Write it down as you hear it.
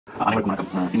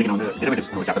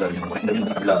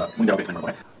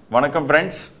வணக்கம்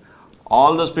friends,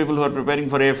 all those people who are preparing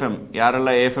for AFM,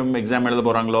 யாரெல்லாம் AFM exam எழுத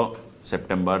போறாங்களோ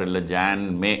செப்டம்பர் இல்ல ஜான்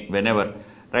மே whenever,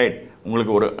 right?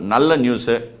 உங்களுக்கு ஒரு நல்ல நியூஸ்.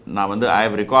 நான் வந்து I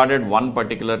have recorded one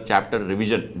particular chapter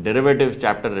revision, derivatives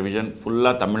chapter revision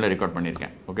ஃபுல்லா தமிழ்ல ரெக்கார்ட்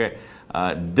பண்ணிருக்கேன். ஓகே,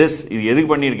 இது எதுக்கு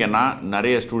பண்ணிருக்கேன்னா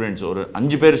நிறைய ஸ்டூடெண்ட்ஸ், ஒரு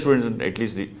 5 பேர் ஸ்டூடெண்ட்ஸ்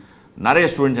அட்லீஸ்ட் நிறைய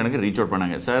ஸ்டூடெண்ட்ஸ் எனக்கு ரீச் அவுட்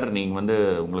பண்ணாங்க. சார் நீங்கள் வந்து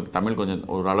உங்களுக்கு தமிழ் கொஞ்சம்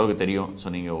ஒரு அளவுக்கு தெரியும், ஸோ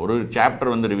நீங்கள் ஒரு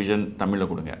சாப்டர் வந்து ரிவிஷன் தமிழில்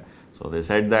கொடுங்க. So they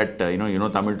said that you know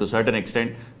Tamil to a certain extent,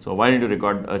 so why don't you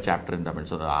record a chapter in Tamil?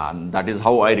 So that is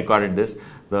how I recorded this.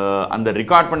 And the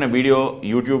record panna video,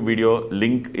 YouTube video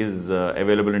link is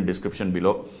available in description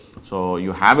below. So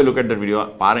you have a look at the video,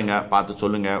 பாருங்க, பார்த்து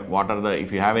சொல்லுங்க what are the, if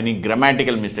you have any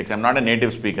grammatical mistakes. I'm not a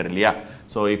native speaker இல்லையா,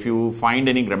 so if you find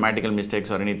any grammatical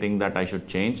mistakes or anything that I should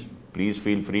change, please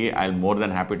feel free. I'll more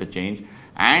than happy to change.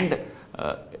 And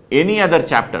any other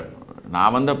chapter,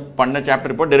 நான் வந்து பண்ண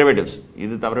chapter இப்போ derivatives,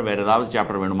 இது தவிர வேறு ஏதாவது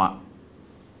chapter வேணுமா,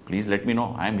 please let me no.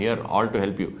 I am here all to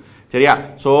help you. சரியா?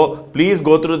 So please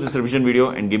go through this revision video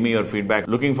and give me your feedback.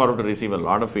 Looking forward to receive a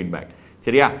lot of feedback.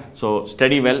 சரியா? So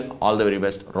study well, all the very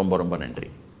best. ரொம்ப ரொம்ப நன்றி.